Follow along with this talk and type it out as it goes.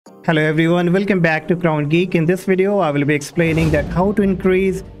Hello everyone, welcome back to Crown Geek. In this video, I will be explaining that how to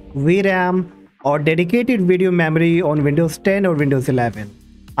increase VRAM or dedicated video memory on Windows 10 or Windows 11.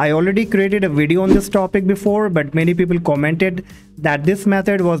 I already created a video on this topic before, but many people commented that this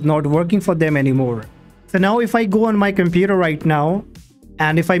method was not working for them anymore. So now if I go on my computer right now,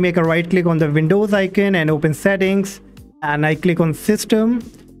 and if I make a right click on the Windows icon and open settings, and I click on system,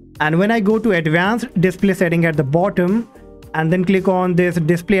 and when I go to advanced display setting at the bottom, and then click on this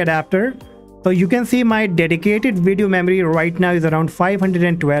display adapter, so you can see my dedicated video memory right now is around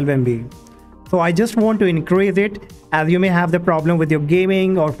 512 MB. So I just want to increase it, as you may have the problem with your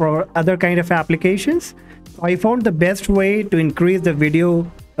gaming or for other kind of applications. So I found the best way to increase the video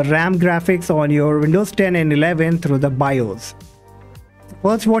RAM graphics on your Windows 10 and 11 through the BIOS.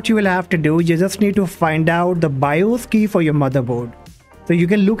 First, what you will have to do, you just need to find out the BIOS key for your motherboard. So you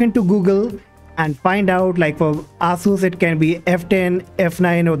can look into Google and find out, like for Asus it can be F10,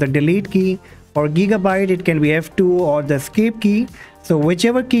 F9 or the delete key, or Gigabyte it can be F2 or the escape key. So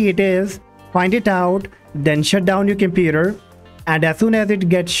whichever key it is, find it out, then shut down your computer, and as soon as it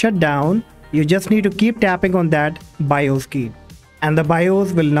gets shut down, you just need to keep tapping on that BIOS key, and the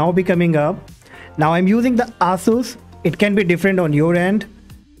BIOS will now be coming up. Now I'm using the Asus, it can be different on your end.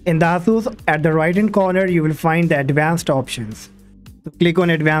 In the Asus, at the right hand corner you will find the advanced options. So click on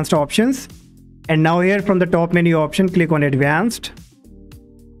advanced options. And now here from the top menu option, click on advanced,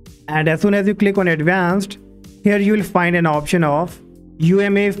 and as soon as you click on advanced, here you will find an option of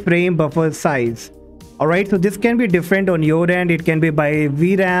UMA frame buffer size. Alright, so this can be different on your end, it can be by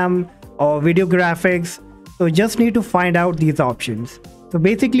VRAM or video graphics. So just need to find out these options. So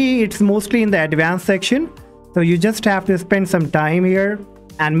basically it's mostly in the advanced section, so you just have to spend some time here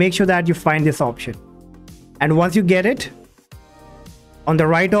and make sure that you find this option. And once you get it, on the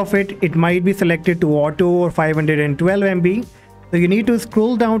right of it, it might be selected to auto or 512 MB. So you need to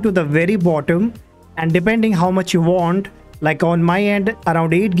scroll down to the very bottom, and depending how much you want, like on my end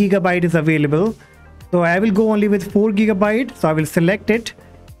around 8 GB is available. So I will go only with 4 GB. So I will select it,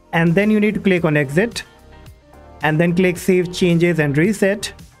 and then you need to click on exit, and then click save changes and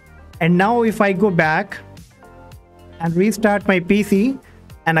reset. And now if I go back and restart my PC,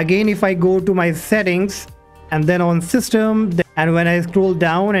 and again if I go to my settings and then on system, and when I scroll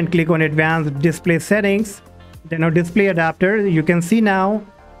down and click on advanced display settings, then on display adapter, you can see now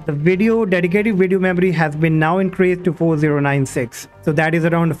the dedicated video memory has been now increased to 4096. So that is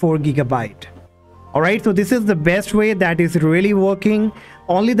around 4 GB. Alright, so this is the best way that is really working.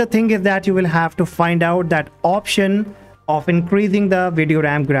 Only the thing is that you will have to find out that option of increasing the video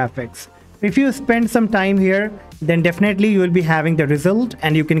RAM graphics. If you spend some time here, then definitely you will be having the result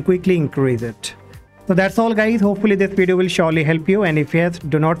and you can quickly increase it. So that's all guys, hopefully this video will surely help you, and if yes,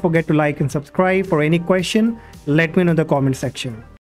 do not forget to like and subscribe. For any question, let me know in the comment section.